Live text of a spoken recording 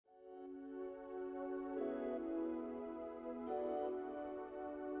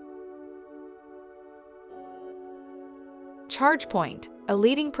ChargePoint, a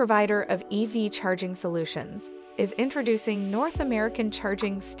leading provider of EV charging solutions, is introducing North American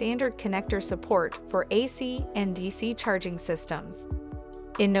charging standard connector support for AC and DC charging systems.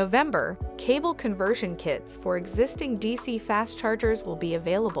 In November, cable conversion kits for existing DC fast chargers will be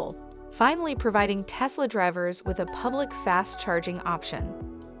available, finally providing Tesla drivers with a public fast charging option.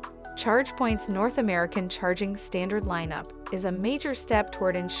 ChargePoint's North American charging standard lineup is a major step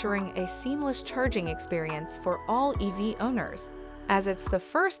toward ensuring a seamless charging experience for all EV owners, as it's the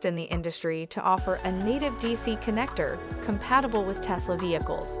first in the industry to offer a native DC connector compatible with Tesla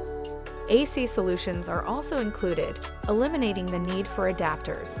vehicles. AC solutions are also included, eliminating the need for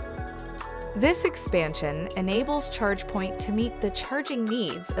adapters. This expansion enables ChargePoint to meet the charging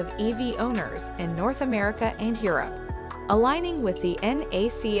needs of EV owners in North America and Europe, aligning with the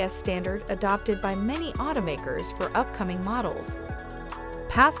NACS standard adopted by many automakers for upcoming models.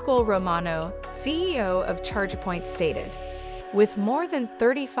 Pasquale Romano, CEO of ChargePoint, stated, "With more than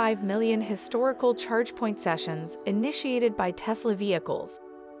 35 million historical ChargePoint sessions initiated by Tesla vehicles,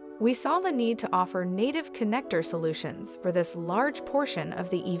 we saw the need to offer native connector solutions for this large portion of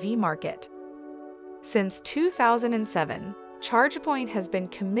the EV market." Since 2007, ChargePoint has been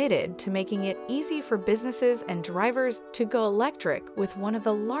committed to making it easy for businesses and drivers to go electric with one of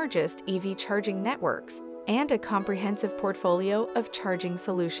the largest EV charging networks and a comprehensive portfolio of charging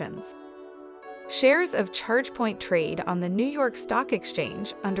solutions. Shares of ChargePoint trade on the New York Stock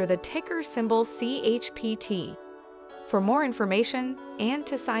Exchange under the ticker symbol CHPT. For more information and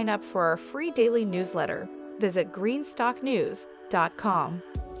to sign up for our free daily newsletter, visit greenstocknews.com.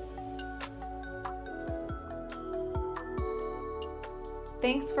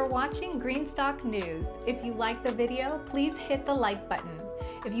 Thanks for watching Greenstock News. If you liked the video, please hit the like button.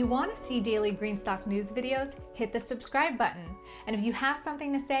 If you want to see daily Greenstock News videos, hit the subscribe button. And if you have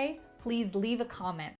something to say, please leave a comment.